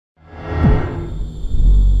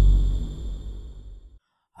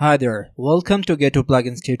Hi there, welcome to Get to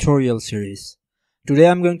Plugins tutorial series. Today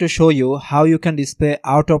I'm going to show you how you can display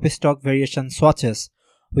out of stock variation swatches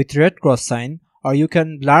with red cross sign, or you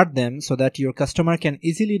can blur them so that your customer can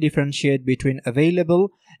easily differentiate between available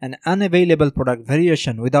and unavailable product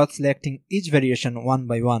variation without selecting each variation one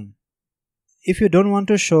by one. If you don't want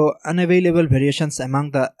to show unavailable variations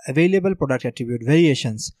among the available product attribute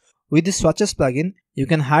variations, with the swatches plugin, you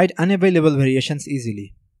can hide unavailable variations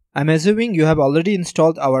easily. I'm assuming you have already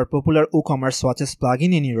installed our popular WooCommerce swatches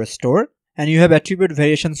plugin in your store and you have attribute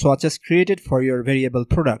variation swatches created for your variable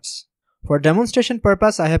products. For demonstration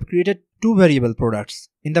purpose, I have created two variable products.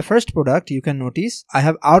 In the first product, you can notice I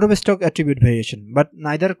have out of stock attribute variation, but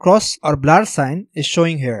neither cross or blur sign is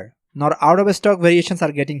showing here, nor out of stock variations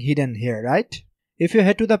are getting hidden here, right? If you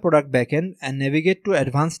head to the product backend and navigate to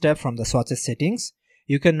advanced tab from the swatches settings,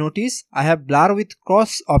 you can notice I have blur with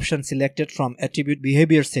cross option selected from attribute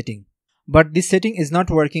behavior setting. But this setting is not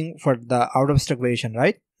working for the out of stock variation,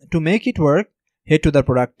 right? To make it work, head to the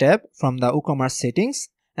product tab from the WooCommerce settings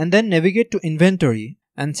and then navigate to inventory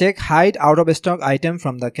and check hide out of stock item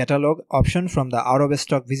from the catalog option from the out of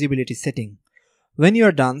stock visibility setting. When you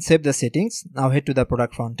are done, save the settings. Now head to the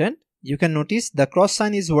product front end. You can notice the cross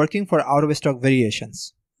sign is working for out of stock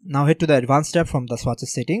variations. Now head to the advanced tab from the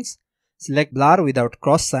swatches settings. Select blur without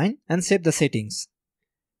cross sign and save the settings.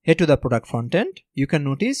 Head to the product front end. You can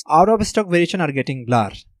notice out of stock variation are getting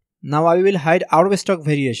blur. Now I will hide out of stock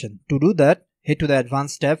variation. To do that, head to the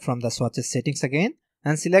advanced tab from the swatches settings again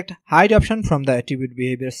and select hide option from the attribute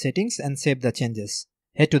behavior settings and save the changes.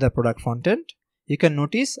 Head to the product front end. You can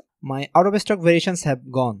notice my out of stock variations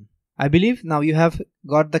have gone. I believe now you have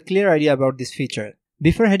got the clear idea about this feature.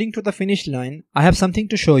 Before heading to the finish line, I have something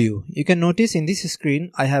to show you. You can notice in this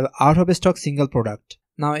screen I have out of stock single product.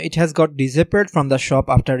 Now it has got disappeared from the shop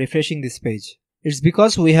after refreshing this page. It's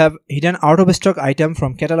because we have hidden out of stock item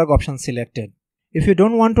from catalog option selected. If you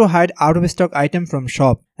don't want to hide out of stock item from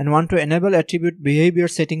shop and want to enable attribute behavior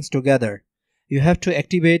settings together, you have to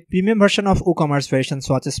activate premium version of WooCommerce Variation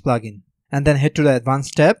Swatches plugin and then head to the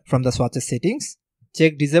advanced tab from the swatches settings.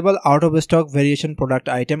 Check disable out of stock variation product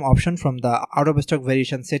item option from the out of stock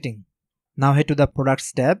variation setting. Now head to the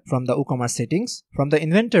products tab from the WooCommerce settings. From the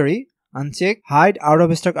inventory, uncheck hide out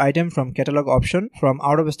of stock item from catalog option from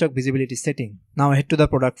out of stock visibility setting. Now head to the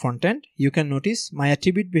product front end. You can notice my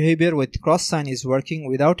attribute behavior with cross sign is working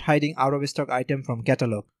without hiding out of stock item from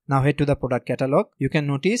catalog. Now head to the product catalog. You can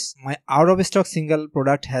notice my out of stock single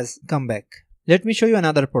product has come back. Let me show you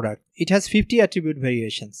another product. It has 50 attribute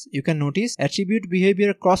variations. You can notice attribute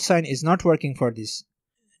behavior cross sign is not working for this.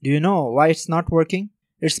 Do you know why it's not working?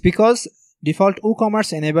 It's because default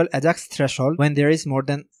WooCommerce enable Ajax threshold when there is more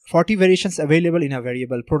than 40 variations available in a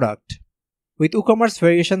variable product. With WooCommerce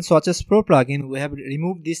Variation Swatches Pro plugin, we have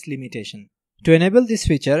removed this limitation. To enable this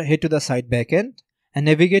feature, head to the site backend and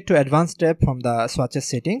navigate to advanced tab from the swatches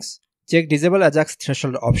settings. Check disable Ajax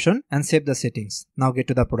threshold option and save the settings. Now get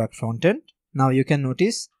to the product front end. Now you can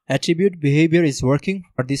notice attribute behavior is working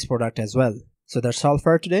for this product as well. So that's all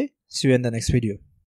for today. See you in the next video.